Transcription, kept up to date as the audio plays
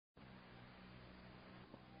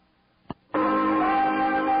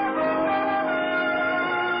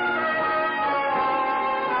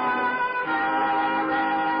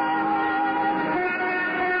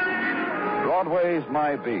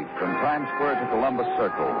my beat, from Times Square to Columbus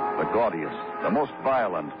Circle, the gaudiest, the most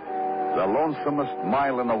violent, the lonesomest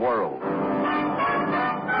mile in the world.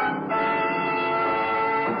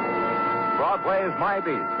 Broadway's My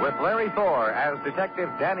Beat, with Larry Thor as Detective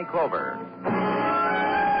Danny Clover.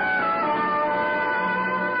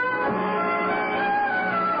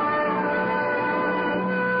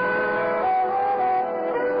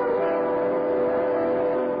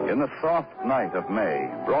 In the soft night of May,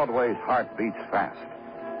 Broadway's heart beats fast.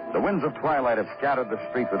 The winds of twilight have scattered the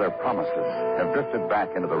street with their promises, have drifted back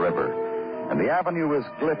into the river. And the avenue is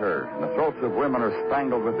glitter, and the throats of women are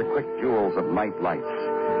spangled with the quick jewels of night lights.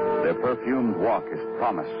 Their perfumed walk is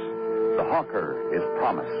promise. The hawker is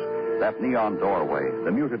promise. That neon doorway,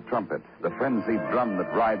 the muted trumpet, the frenzied drum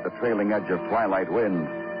that rides the trailing edge of twilight wind,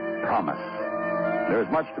 promise.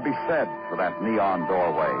 There's much to be said for that neon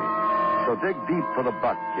doorway. So dig deep for the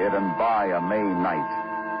buck, kid, and buy a May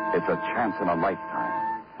night. It's a chance in a lifetime.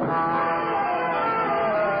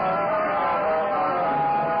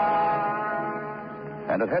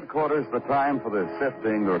 And at headquarters, the time for the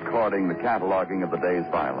sifting, the recording, the cataloging of the day's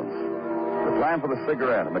violence. The time for the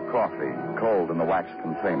cigarette and the coffee, cold in the wax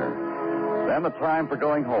container. Then the time for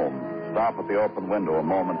going home. Stop at the open window a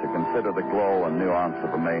moment to consider the glow and nuance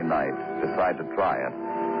of a May night. Decide to try it.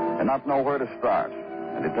 And not know where to start.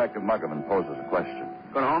 And Detective Muggerman poses a question.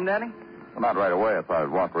 Going home, Danny? Well, not right away. I thought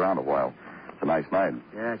I'd walk around a while. It's a nice night.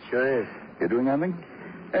 Yeah, it sure is. You doing anything?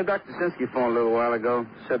 Hey, Dr. Sinsky phoned a little while ago.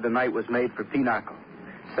 Said the night was made for pinochle.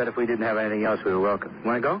 Said if we didn't have anything else, we were welcome.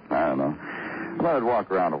 Want to go? I don't know. I thought I'd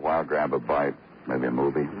walk around a while, grab a bite, maybe a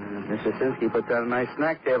movie. Mrs. Sinsky puts out a nice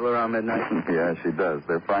snack table around midnight. Yeah, she does.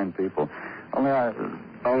 They're fine people.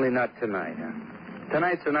 Only not tonight, huh?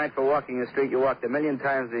 Tonight's the night for walking the street you walked 1,000,000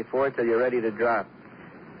 times before till you're ready to drop.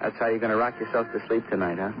 That's how you're going to rock yourself to sleep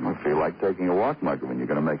tonight, huh? I feel like taking a walk, Muggerman. You're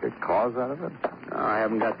going to make a cause out of it? No, I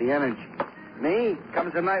haven't got the energy. Me?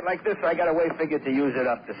 Comes a night like this, I got a way figured to use it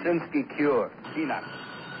up. The Sinsky cure. Peanut.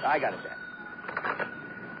 I got it, Dan.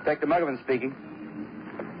 Detective Muggerman speaking.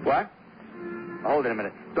 What? Hold it a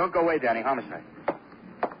minute. Don't go away, Danny. Homicide.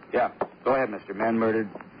 Yeah. Go ahead, mister. Man murdered.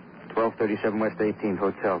 1237 West 18th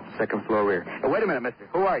Hotel. Second floor rear. Hey, wait a minute, mister.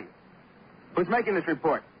 Who are you? Who's making this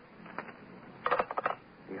report?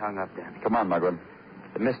 He hung up, Danny. Come on, Muggerman.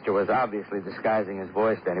 The mister was obviously disguising his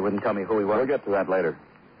voice, Danny. Wouldn't tell me who he was. We'll get to that later.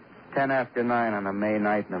 10 after 9 on a May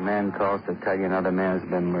night, and a man calls to tell you another man's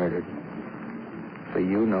been murdered. For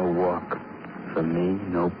you, no walk. For me,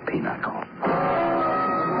 no pinochle.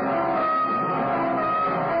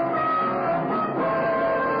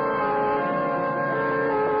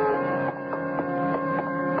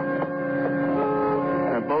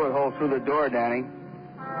 A bullet hole through the door, Danny.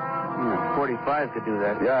 45 could do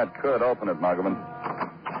that. Yeah, it could. Open it, Muggerman.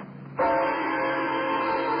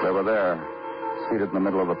 They were there, seated in the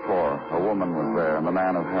middle of the floor. A woman was there, and the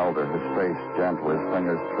man who held her, his face gentle, his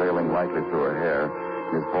fingers trailing lightly through her hair,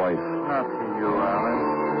 his voice... Not to you,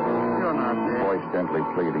 Alice. You're not His dead. voice gently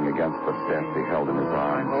pleading against the death he held in his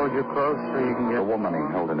I arms. hold you close so you can get... The woman he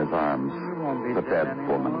held in his arms. You won't be The dead dead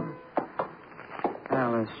anymore. woman.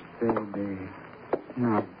 Alice, baby.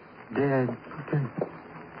 Not dead.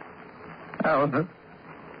 Alice.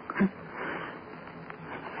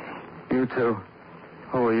 You too.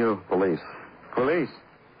 Who are you? Police. Police?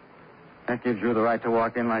 That gives you the right to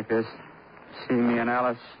walk in like this. See me and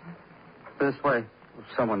Alice. This way.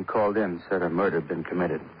 Someone called in, said a murder had been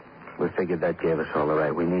committed. We figured that gave us all the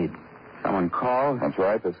right we need. Someone called? That's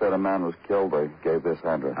right. They said a man was killed. They gave this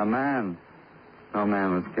address. A man? No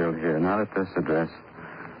man was killed here. Not at this address.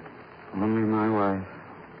 Only my wife.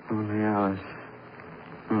 Only Alice.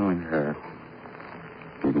 Only her.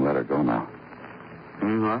 You can let her go now.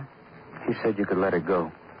 What? He said you could let her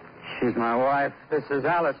go. She's my wife. This is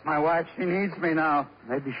Alice, my wife. She needs me now.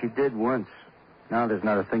 Maybe she did once. Now there's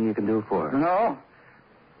not a thing you can do for her. No.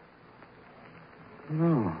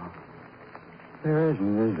 No. There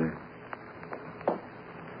isn't, is there?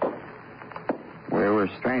 We were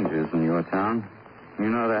strangers in your town. You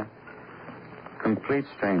know that? Complete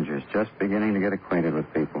strangers, just beginning to get acquainted with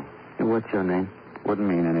people. Hey, what's your name? Wouldn't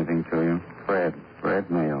mean anything to you. Fred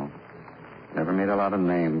Mayo. Never made a lot of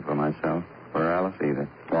name for myself. For Alice either.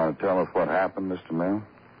 Want to tell us what happened, Mr. Mayo?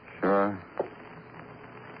 Sure.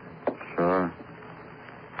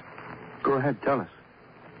 Go ahead, tell us.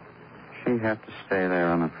 She had to stay there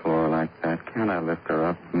on the floor like that. Can't I lift her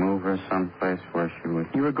up, move her someplace where she would...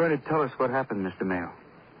 You were going to tell us what happened, Mr. Mayo.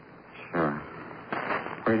 Sure.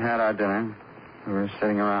 We'd had our dinner. We were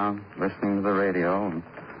sitting around listening to the radio.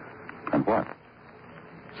 And what?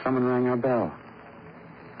 Someone rang our bell.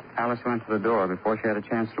 Alice went to the door. Before she had a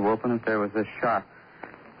chance to open it, there was this shot.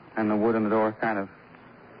 And the wood in the door kind of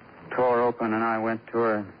open and I went to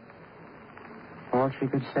her, all she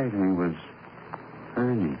could say to me was,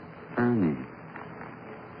 Ernie, Ernie.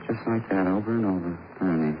 Just like that, over and over,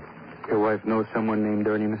 Ernie. Your wife knows someone named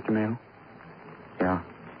Ernie, Mr. Mayo? Yeah.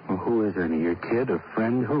 Well, who is Ernie? Your kid, a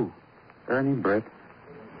friend, who? Ernie Britt.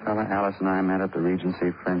 Fella Alice and I met at the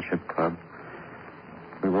Regency Friendship Club.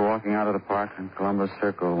 We were walking out of the park in Columbus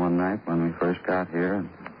Circle one night when we first got here, and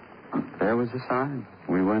there was the sign.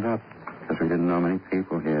 We went up, because we didn't know many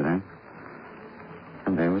people here then.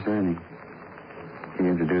 And there was Ernie. He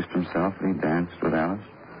introduced himself, and he danced with Alice.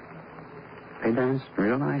 They danced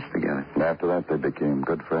real nice together. And after that, they became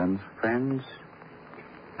good friends? Friends?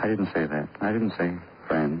 I didn't say that. I didn't say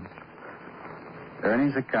friends.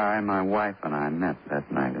 Ernie's a guy my wife and I met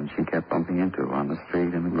that night, and she kept bumping into on the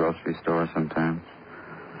street, in the grocery store sometimes.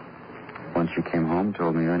 Once she came home,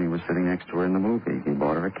 told me Ernie was sitting next to her in the movie. He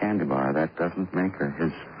bought her a candy bar. That doesn't make her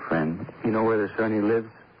his friend. You know where this Ernie lives?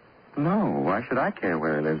 No. Why should I care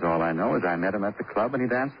where he lives? All I know is I met him at the club, and he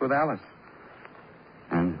danced with Alice.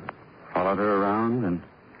 And followed her around, and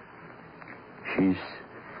she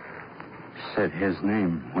said his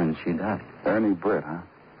name when she died. Ernie Britt, huh?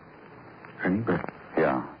 Ernie Britt.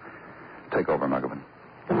 Yeah. Take over, Muggavan.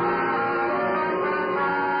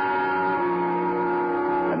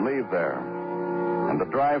 And leave there. And to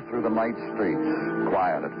drive through the night streets,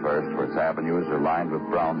 quiet at first, for its avenues are lined with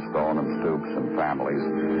brownstone and stoops and families,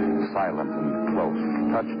 silent and close,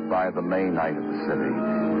 touched by the May night of the city.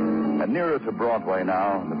 And nearer to Broadway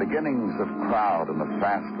now, the beginnings of crowd and the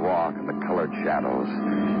fast walk and the colored shadows.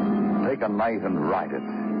 Take a night and ride it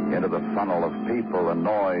into the funnel of people and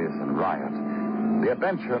noise and riot. The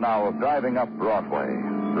adventure now of driving up Broadway.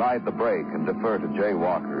 Ride the brake and defer to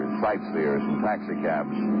jaywalkers, sightseers, and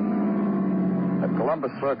taxicabs. At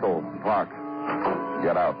Columbus Circle Park,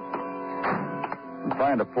 get out. And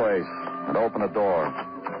find a place and open a door.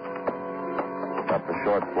 Up a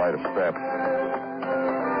short flight of steps.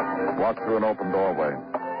 Walk through an open doorway.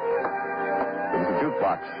 There was a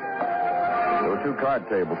jukebox. There were two card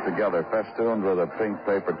tables together, festooned with a pink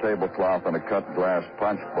paper tablecloth and a cut glass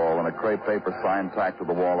punch bowl and a crepe paper sign tacked to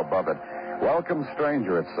the wall above it. Welcome,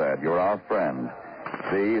 stranger, it said. You're our friend.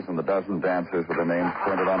 These and the dozen dancers with their names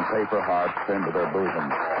printed on paper hearts pinned to their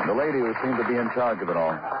bosoms. And the lady who seemed to be in charge of it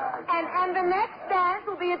all. And the next dance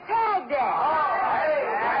will be a tag dance.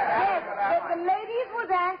 Yes, the ladies will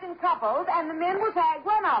dance in couples, and the men will tag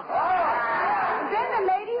one of them. And then the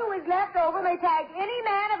lady who is left over may tag any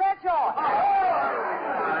man of her choice.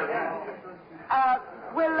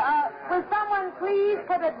 Will someone please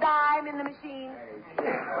put a dime in the machine?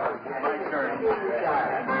 My turn.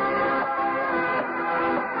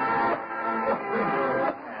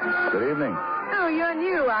 Good evening. Oh, you're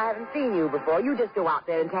new. I haven't seen you before. You just go out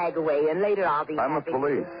there and tag away, and later I'll be I'm happy. the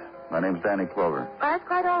police. My name's Danny Clover. Oh, that's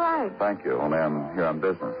quite all right. Thank you. Only I'm here on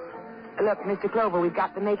business. Look, Mr. Clover, we've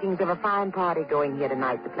got the makings of a fine party going here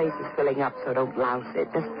tonight. The place is filling up, so don't louse it.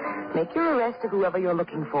 Just make your arrest of whoever you're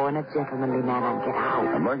looking for in a gentlemanly manner and get out.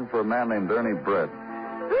 I'm looking for a man named Ernie Britt.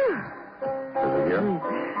 Is he here?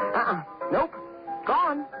 Nope.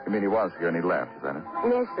 Gone. You mean he was here and he left, is that it?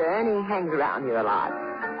 Yes, sir, and he hangs around here a lot.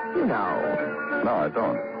 You know. No, I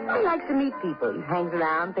don't. He likes to meet people. He hangs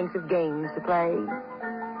around, thinks of games to play.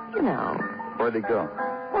 You know. Where'd he go?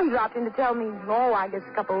 Well, he dropped in to tell me, I guess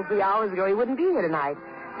a couple, 3 hours ago, he wouldn't be here tonight.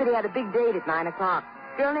 Said he had a big date at 9 o'clock.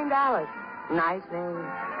 Girl named Alice. Nice name.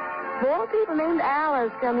 More people named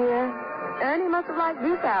Alice come here. Ernie must have liked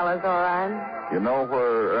this Alice, all right. You know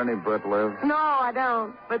where Ernie Britt lives? No, I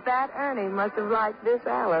don't. But that Ernie must have liked this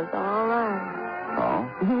Alice, all right. Oh?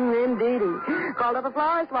 Indeed. He called up a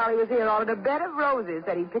florist while he was here, ordered a bed of roses,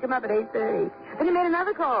 said he'd pick him up at 8:30. Then he made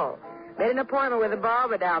another call. Made an appointment with a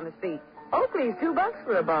barber down the street. Oh, please, $2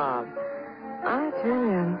 for a bob. I tell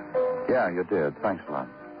you. Yeah, you did. Thanks a lot.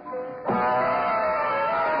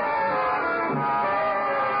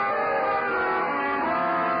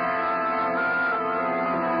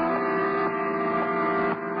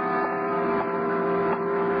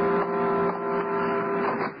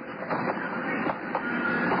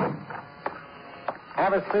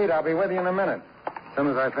 Have a seat. I'll be with you in a minute. As soon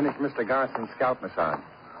as I finish Mr. Garson's scalp massage.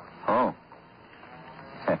 Oh.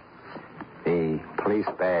 The police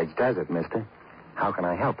badge does it, mister. How can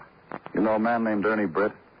I help? You know a man named Ernie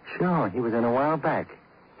Britt? Sure, he was in a while back.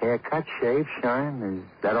 Haircut, shave, shine. Is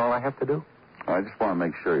that all I have to do? I just want to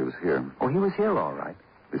make sure he was here. Oh, he was here all right.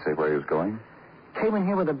 Did you say where he was going? Came in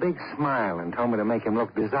here with a big smile and told me to make him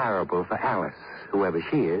look desirable for Alice, whoever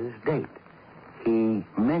she is, date. He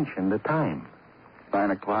mentioned the time.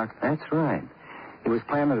 9 o'clock? That's right. He was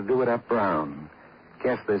planning to do it up Brown.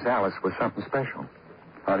 Guess this Alice was something special.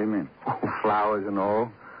 How do you mean? Oh, flowers and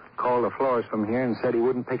all. Called the florist from here and said he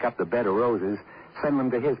wouldn't pick up the bed of roses. Send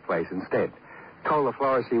them to his place instead. Told the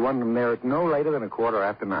florist he wanted them there at no later than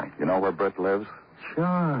 9:15. You know where Britt lives?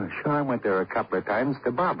 Sure. I went there a couple of times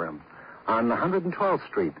to bother him. On 112th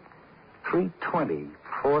Street. 320,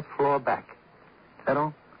 4th floor back. Is that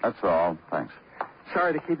all? That's all. Thanks.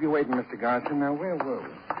 Sorry to keep you waiting, Mr. Garson. Now, where were we?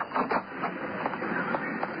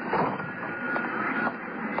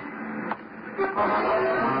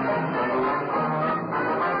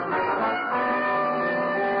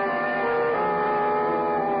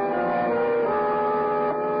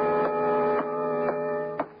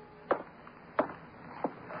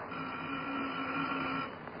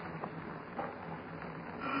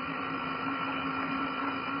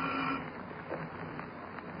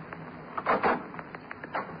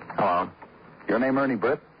 Your name Ernie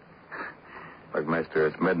Britt? Look, mister,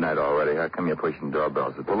 it's midnight already. How come you're pushing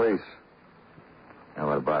doorbells? The police. Now,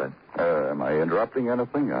 what about it? Am I interrupting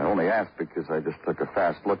anything? I only asked because I just took a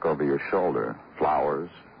fast look over your shoulder. Flowers,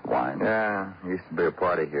 wine. Yeah, used to be a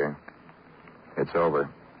party here. It's over.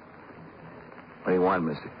 What do you want,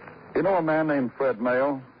 mister? You know a man named Fred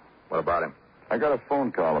Mayo? What about him? I got a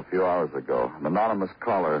phone call a few hours ago. An anonymous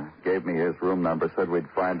caller gave me his room number, said we'd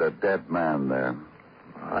find a dead man there.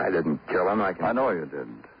 I didn't kill him. I know you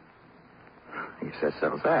didn't. He says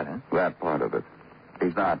settles that, huh? That part of it.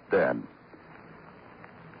 He's not dead.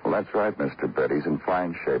 Well, that's right, Mr. Britt. He's in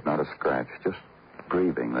fine shape, not a scratch. Just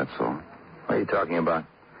breathing, that's all. What are you talking about?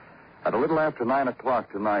 At a little after 9:00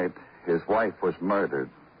 tonight, his wife was murdered.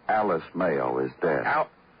 Alice Mayo is dead.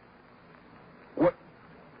 What?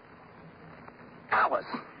 Alice?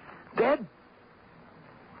 Dead?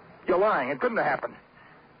 You're lying. It couldn't have happened.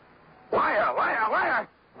 Liar! Liar! Liar!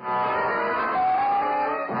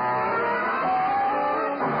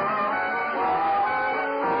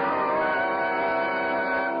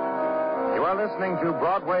 You are listening to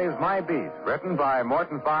Broadway's My Beat, written by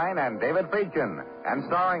Morton Fine and David Friedkin, and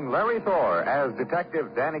starring Larry Thor as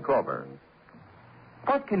Detective Danny Clover.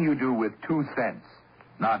 What can you do with 2 cents?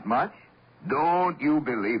 Not much? Don't you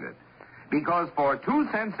believe it. Because for 2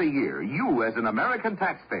 cents a year, you, as an American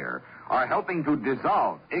taxpayer, are helping to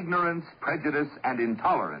dissolve ignorance, prejudice, and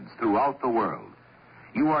intolerance throughout the world.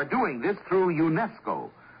 You are doing this through UNESCO,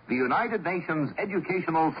 the United Nations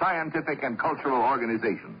Educational, Scientific, and Cultural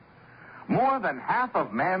Organization. More than half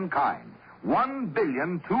of mankind,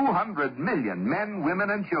 1,200,000,000 men, women,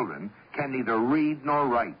 and children, can neither read nor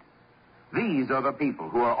write. These are the people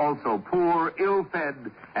who are also poor,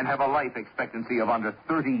 ill-fed, and have a life expectancy of under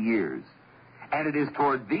 30 years. And it is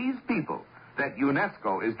toward these people that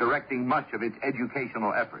UNESCO is directing much of its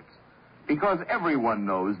educational efforts, because everyone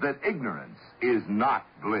knows that ignorance is not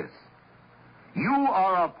bliss. You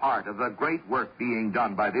are a part of the great work being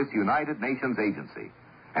done by this United Nations agency,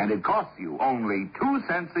 and it costs you only 2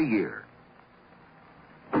 cents a year.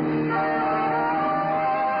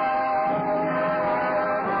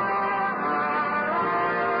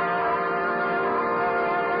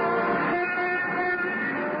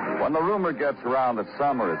 When the rumor gets around that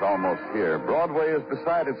summer is almost here, Broadway is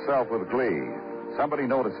beside itself with glee. Somebody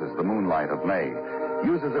notices the moonlight of May,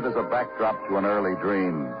 uses it as a backdrop to an early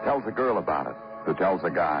dream, tells a girl about it, who tells a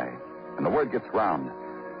guy, and the word gets round.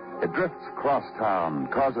 It drifts across town,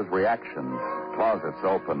 causes reactions, closets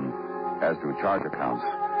open, as do charge accounts.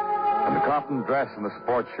 And the cotton dress and the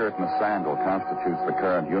sports shirt and the sandal constitutes the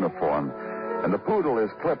current uniform, and the poodle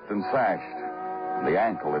is clipped and sashed. The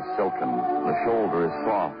ankle is silken, the shoulder is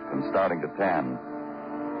soft and starting to tan.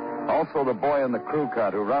 Also the boy in the crew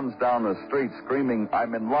cut who runs down the street screaming,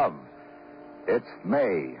 "I'm in love." It's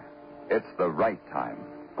May. It's the right time.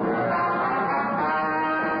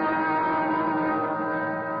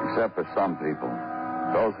 Except for some people,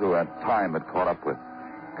 those who at time had caught up with,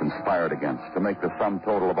 conspired against, to make the sum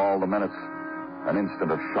total of all the minutes an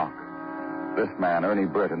instant of shock. This man, Ernie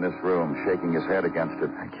Britt, in this room, shaking his head against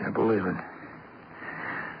it. I can't believe it.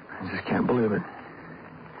 I just can't believe it.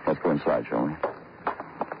 Let's go inside, shall we?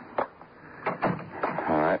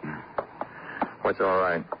 All right. What's all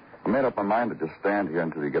right? I made up my mind to just stand here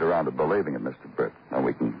until you get around to believing it, Mr. Britt. Then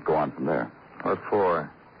we can go on from there. What for?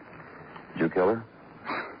 Did you kill her?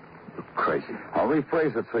 You're crazy. I'll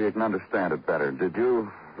rephrase it so you can understand it better. Did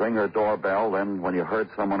you ring her doorbell, then when you heard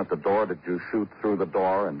someone at the door, did you shoot through the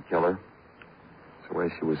door and kill her? That's the way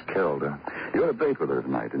she was killed, huh? You had a date with her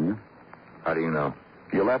tonight, didn't you? How do you know?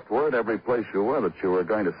 You left word every place you were that you were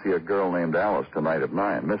going to see a girl named Alice tonight at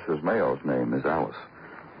 9. Mrs. Mayo's name is Alice.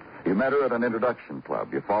 You met her at an introduction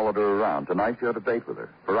club. You followed her around. Tonight you had a date with her.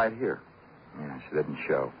 Right here. Yeah, she didn't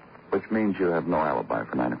show. Which means you have no alibi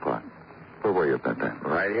for 9:00. Where were you at that time?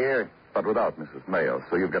 Right here. But without Mrs. Mayo,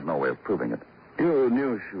 so you've got no way of proving it. You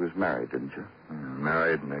knew she was married, didn't you?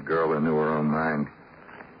 Married and a girl that knew her own mind.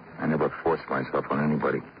 I never forced myself on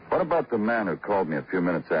anybody. What about the man who called me a few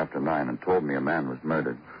minutes after 9 and told me a man was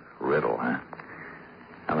murdered? Riddle, huh?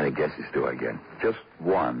 How many guesses do I get? Just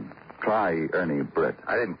one. Try Ernie Britt.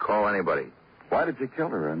 I didn't call anybody. Why did you kill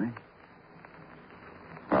her, Ernie?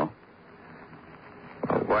 Well?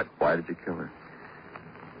 Well, what? Why did you kill her?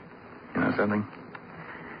 You know something?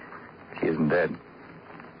 She isn't dead.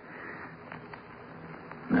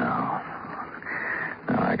 No,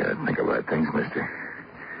 I gotta think about things, mister.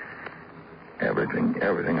 Everything.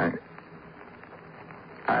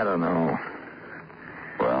 I don't know.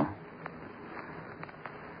 Well,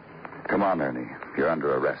 come on, Ernie. You're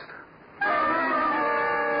under arrest.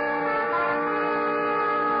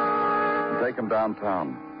 Take him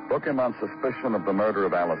downtown. Book him on suspicion of the murder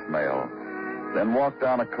of Alice Mayo. Then walk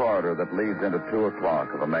down a corridor that leads into 2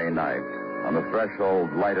 o'clock of a May night. On the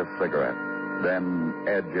threshold, light a cigarette. Then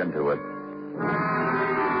edge into it.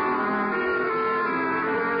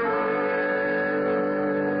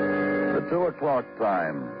 The 2 o'clock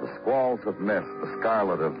time, the squalls of mist, the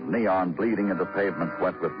scarlet of neon bleeding into pavements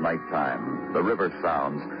wet with nighttime, the river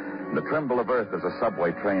sounds, the tremble of earth as a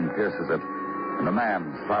subway train pierces it, and the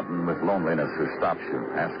man, sodden with loneliness, who stops you,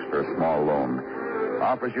 asks for a small loan,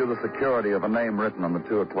 offers you the security of a name written on the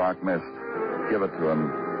 2 o'clock mist. Give it to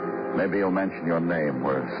him. Maybe he'll mention your name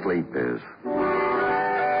where sleep is.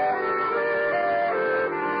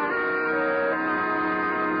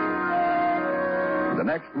 The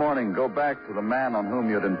next morning, go back to the man on whom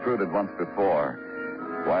you'd intruded once before.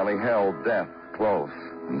 While he held death close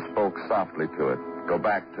and spoke softly to it, go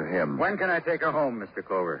back to him. When can I take her home, Mr.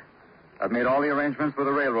 Clover? I've made all the arrangements with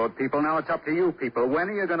the railroad people. Now it's up to you people. When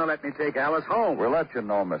are you going to let me take Alice home? We'll let you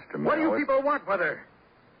know, Mr. Mayo. What do you people want with her?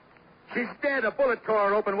 She's dead. A bullet tore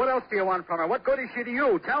her open. What else do you want from her? What good is she to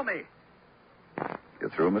you? Tell me. You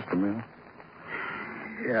through, Mr. Mayo?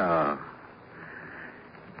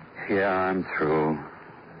 Yeah, I'm through.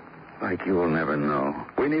 Like you'll never know.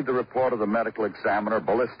 We need the report of the medical examiner,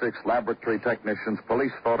 ballistics, laboratory technicians,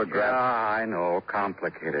 police photographs. Yeah, I know.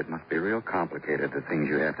 Complicated. Must be real complicated, the things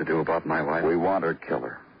you have to do about my wife. We want her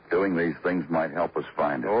killer. Doing these things might help us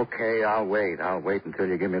find her. Okay, I'll wait. I'll wait until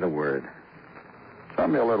you give me the word. Tell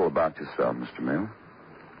me a little about yourself, Mr. Mayo.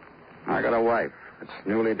 I got a wife. It's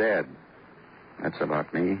newly dead. That's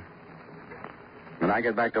about me. When I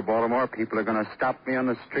get back to Baltimore, people are going to stop me on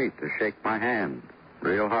the street to shake my hand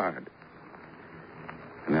real hard.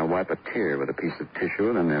 And they'll wipe a tear with a piece of tissue,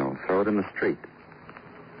 and then they'll throw it in the street.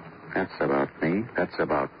 That's about me. That's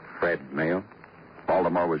about Fred Mayo.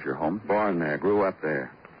 Baltimore was your home? Born there, grew up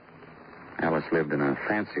there. Alice lived in a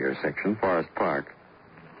fancier section, Forest Park.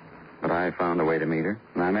 But I found a way to meet her,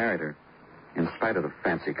 and I married her, in spite of the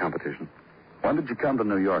fancy competition. When did you come to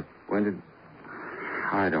New York?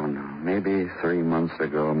 I don't know. Maybe 3 months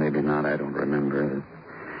ago, maybe not. I don't remember.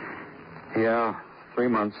 Yeah, 3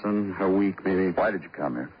 months and a week, maybe. Why did you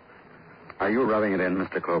come here? Are you rubbing it in,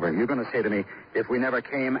 Mr. Clover? You're going to say to me, if we never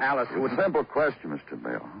came, Alice would... It's a simple question, Mr.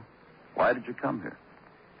 Mayo. Why did you come here?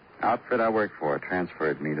 Outfit I worked for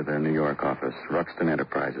transferred me to their New York office, Ruxton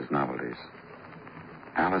Enterprises Novelties.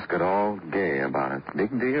 Alice got all gay about it.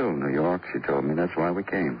 Big deal, New York, she told me. That's why we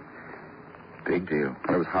came. Big deal.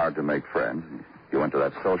 It was hard to make friends. You went to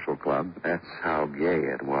that social club. That's how gay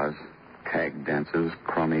it was. Tag dances,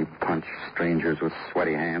 crummy punch, strangers with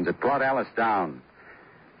sweaty hands. It brought Alice down.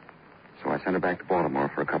 So I sent her back to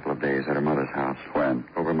Baltimore for a couple of days at her mother's house. When?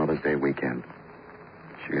 Over Mother's Day weekend.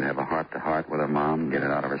 She could have a heart-to-heart with her mom, get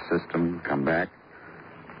it out of her system, come back,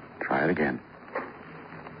 try it again.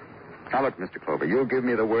 Now, look, Mr. Clover, you'll give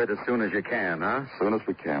me the word as soon as you can, huh? As soon as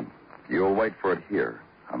we can. You'll wait for it here,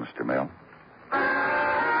 Mr. Mayo.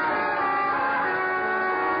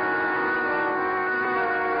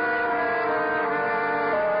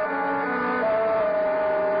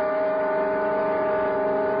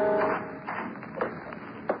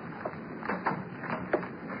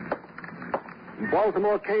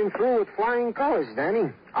 Baltimore came through with flying colors,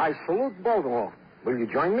 Danny. I salute Baltimore. Will you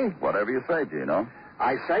join me? Whatever you say, Gino.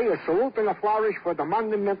 I say a salute and a flourish for the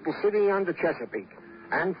monumental city on the Chesapeake,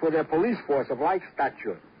 and for their police force of like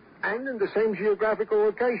stature. And in the same geographical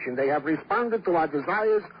location, they have responded to our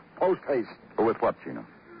desires post-haste. With what, Gino?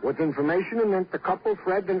 With information anent the couple,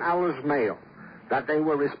 Fred and Alice Mayo, that they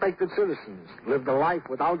were respected citizens, lived a life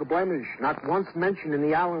without a blemish, not once mentioned in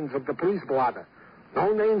the annals of the police blotter.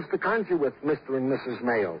 No names to conjure with Mr. and Mrs.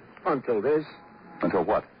 Mayo. Until this. Until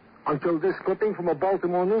what? Until this clipping from a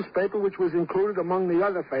Baltimore newspaper, which was included among the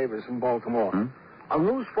other favors in Baltimore. A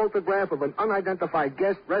news photograph of an unidentified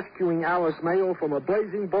guest rescuing Alice Mayo from a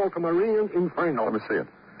blazing Baltimorean inferno. Let me see it.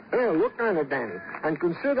 Here, look on it, Danny, and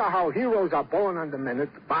consider how heroes are born on the minute,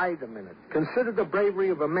 by the minute. Consider the bravery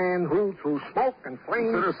of a man who, through smoke and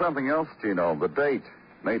flames... Consider something else, Gino. The date,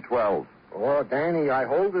 May 12th. Oh, Danny, I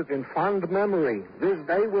hold it in fond memory. This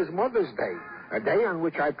day was Mother's Day, a day on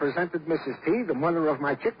which I presented Mrs. T, the mother of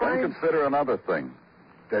my chicklings. Then consider another thing.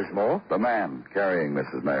 There's more? The man carrying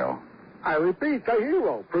Mrs. Mayo. I repeat, a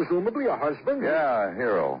hero, presumably a husband. Yeah, a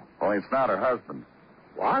hero. Only it's not her husband.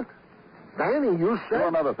 What? Danny, you said... Do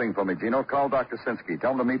another thing for me, Gino. Call Dr. Sinsky.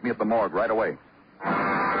 Tell him to meet me at the morgue right away.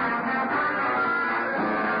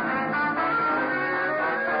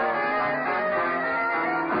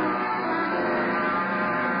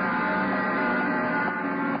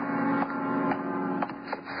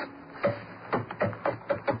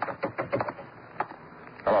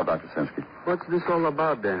 Hello, Dr. Sinsky. What's this all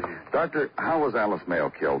about, Danny? Doctor, how was Alice Mayo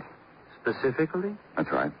killed? Specifically? That's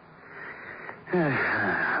right.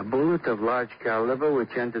 A bullet of large caliber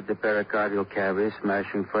which entered the pericardial cavity,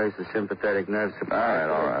 smashing first the sympathetic nerve supply.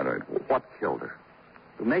 All right. What killed her?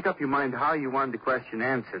 Make up your mind how you want the question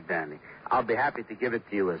answered, Danny. I'll be happy to give it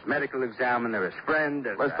to you as medical examiner, as friend,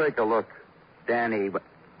 as... Let's take a look. Danny,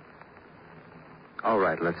 all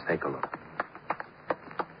right, let's take a look.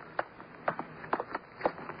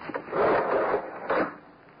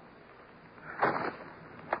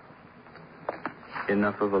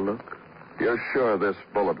 Enough of a look? You're sure this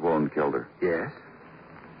bullet wound killed her? Yes.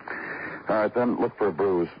 All right, then look for a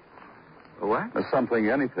bruise. A what? There's something,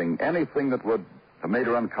 anything that would have made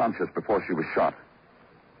her unconscious before she was shot.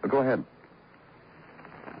 Go ahead.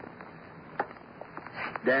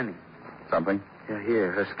 Danny. Something? Yeah,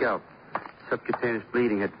 here, her scalp. Subcutaneous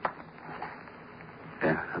bleeding at...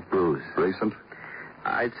 Yeah, a bruise. Recent?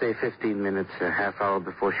 I'd say 15 minutes, a half hour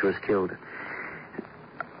before she was killed.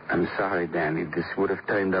 I'm sorry, Danny. This would have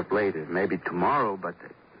turned up later. Maybe tomorrow, but...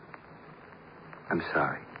 I'm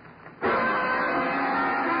sorry.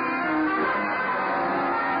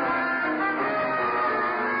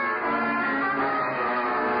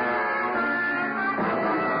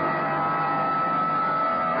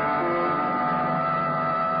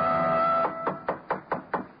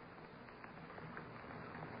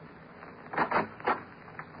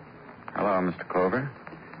 Hello, Mr. Clover.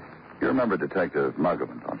 You remember Detective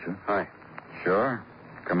Muggavan, don't you? Hi. Sure.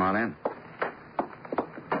 Come on in.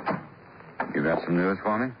 You got some news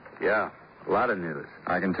for me? Yeah, a lot of news.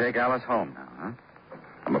 I can take Alice home now, huh?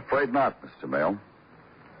 I'm afraid not, Mr. Mayo.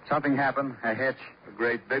 Something happened? A hitch? A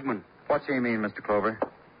great big one. What's he mean, Mr. Clover?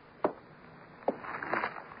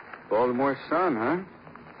 Baltimore Sun, huh?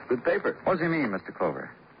 Good paper. What does he mean, Mr. Clover?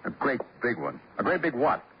 A great big one. A great big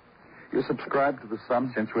what? You subscribe to the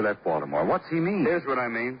Sun? Since we left Baltimore. What's he mean? Here's what I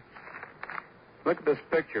mean. Look at this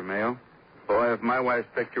picture, Mayo. Boy, if my wife's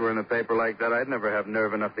picture were in a paper like that, I'd never have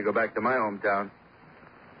nerve enough to go back to my hometown.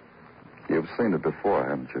 You've seen it before,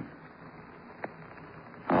 haven't you?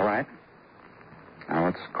 All right. Now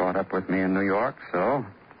it's caught up with me in New York, so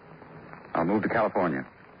I'll move to California.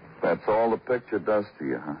 That's all the picture does to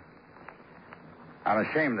you, huh? I'm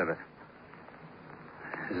ashamed of it.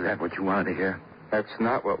 Is that what you wanted to hear? That's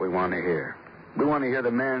not what we want to hear. We want to hear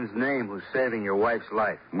the man's name who's saving your wife's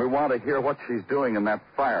life. We want to hear what she's doing in that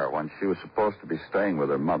fire when she was supposed to be staying with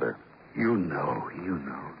her mother. You know.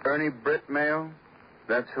 Ernie Britt, Mayo?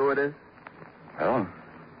 That's who it is? Well,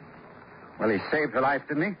 he saved her life,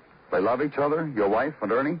 didn't he? They love each other, your wife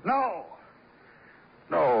and Ernie?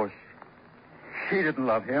 No, she didn't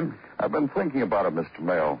love him. I've been thinking about it, Mr.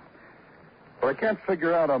 Mayo. But I can't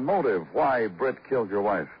figure out a motive why Britt killed your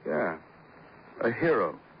wife. Yeah. A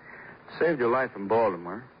hero. Saved your life in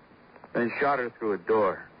Baltimore. Then shot her through a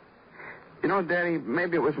door. You know, Danny,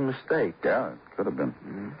 maybe it was a mistake. Yeah, it could have been.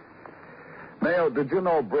 Mm-hmm. Mayo, did you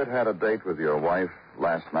know Britt had a date with your wife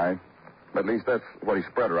last night? At least that's what he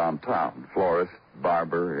spread around town. Florist,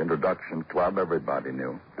 barber, introduction club, everybody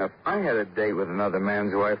knew. Now, if I had a date with another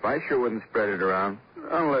man's wife, I sure wouldn't spread it around.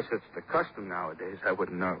 Unless it's the custom nowadays, I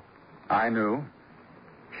wouldn't know. I knew.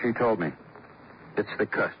 She told me. It's the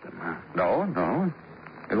custom, huh? No.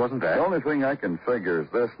 It wasn't that. The only thing I can figure is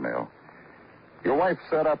this, Mayo. Your wife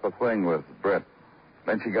set up a thing with Britt.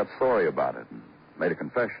 Then she got sorry about it and made a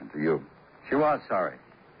confession to you. She was sorry.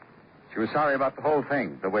 She was sorry about the whole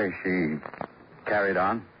thing, the way she carried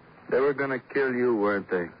on. They were going to kill you, weren't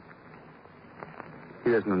they?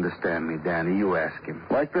 He doesn't understand me, Danny. You ask him.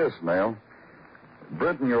 Like this, Mayo.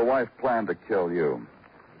 Britt and your wife planned to kill you.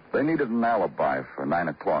 They needed an alibi for 9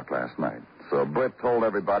 o'clock last night. So Britt told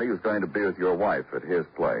everybody he was going to be with your wife at his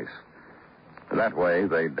place. That way,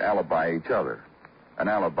 they'd alibi each other. An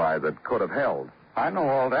alibi that could have held. I know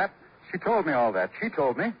all that. She told me all that. She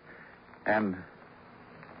told me. And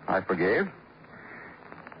I forgave.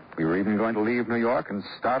 We were even going to leave New York and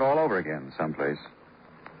start all over again someplace.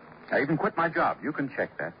 I even quit my job. You can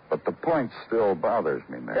check that. But the point still bothers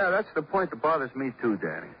me, Nick. Yeah, that's the point that bothers me, too,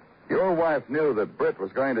 Danny. Your wife knew that Britt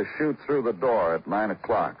was going to shoot through the door at 9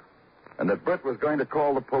 o'clock, and that Britt was going to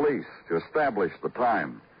call the police to establish the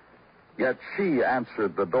time. Yet she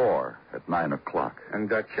answered the door at 9 o'clock. And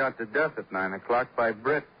got shot to death at 9 o'clock by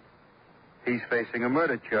Britt. He's facing a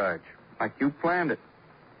murder charge, like you planned it.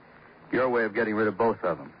 Your way of getting rid of both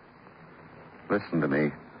of them. Listen to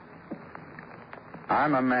me.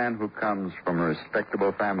 I'm a man who comes from a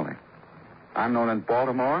respectable family. I'm known in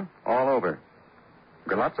Baltimore, all over.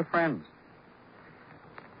 Got lots of friends.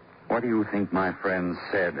 What do you think my friends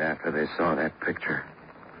said after they saw that picture?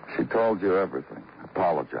 She told you everything.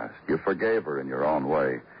 Apologized. You forgave her in your own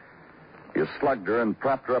way. You slugged her and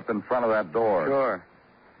propped her up in front of that door. Sure.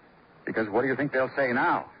 Because what do you think they'll say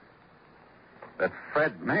now? That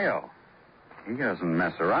Fred Mayo, he doesn't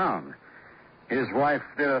mess around. His wife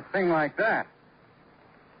did a thing like that.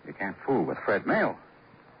 You can't fool with Fred Mayo.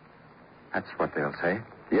 That's what they'll say.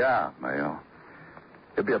 Yeah, Mayo.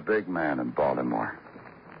 He'll be a big man in Baltimore.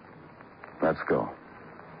 Let's go.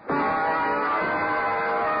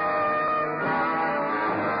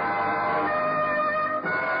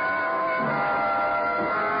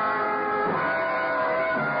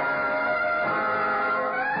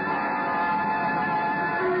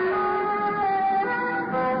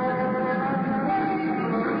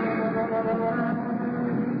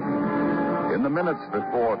 In the minutes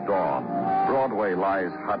before dawn, Broadway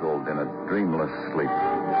lies huddled in a dreamless sleep.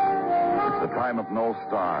 It's the time of no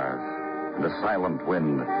stars and a silent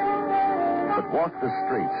wind. But walk the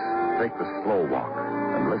streets, take the slow walk,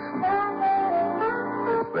 and listen.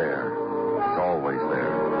 It's there. It's always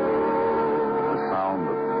there. The sound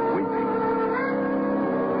of weeping.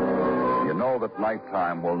 You know that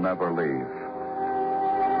nighttime will never leave.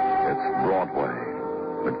 It's Broadway,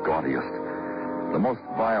 the gaudiest, the most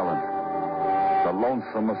violent, the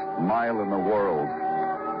lonesomest mile in the world.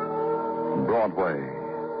 Broadway,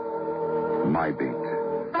 my beat.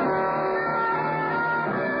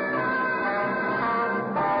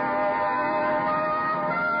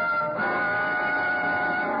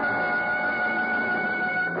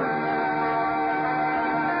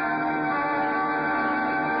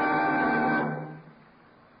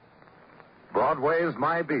 Broadway's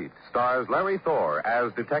My Beat stars Larry Thor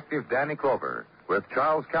as Detective Danny Clover, with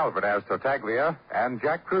Charles Calvert as Tartaglia and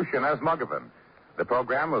Jack Crucian as Muggavan. The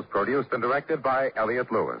program was produced and directed by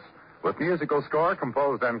Elliott Lewis, with musical score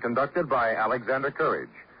composed and conducted by Alexander Courage.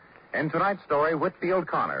 In tonight's story, Whitfield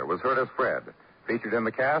Connor was heard as Fred. Featured in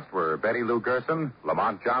the cast were Betty Lou Gerson,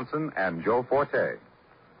 Lamont Johnson, and Joe Forte.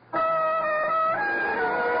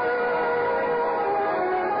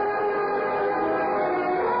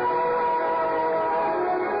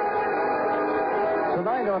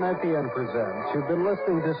 Tonight on FEN Presents, you've been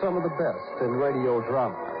listening to some of the best in radio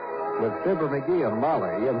drama with Fibber McGee and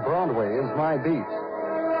Molly and Broadway's My Beat.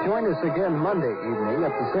 Join us again Monday evening at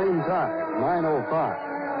the same time,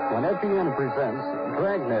 9:05, when FEN presents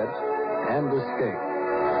Dragnet and Escape.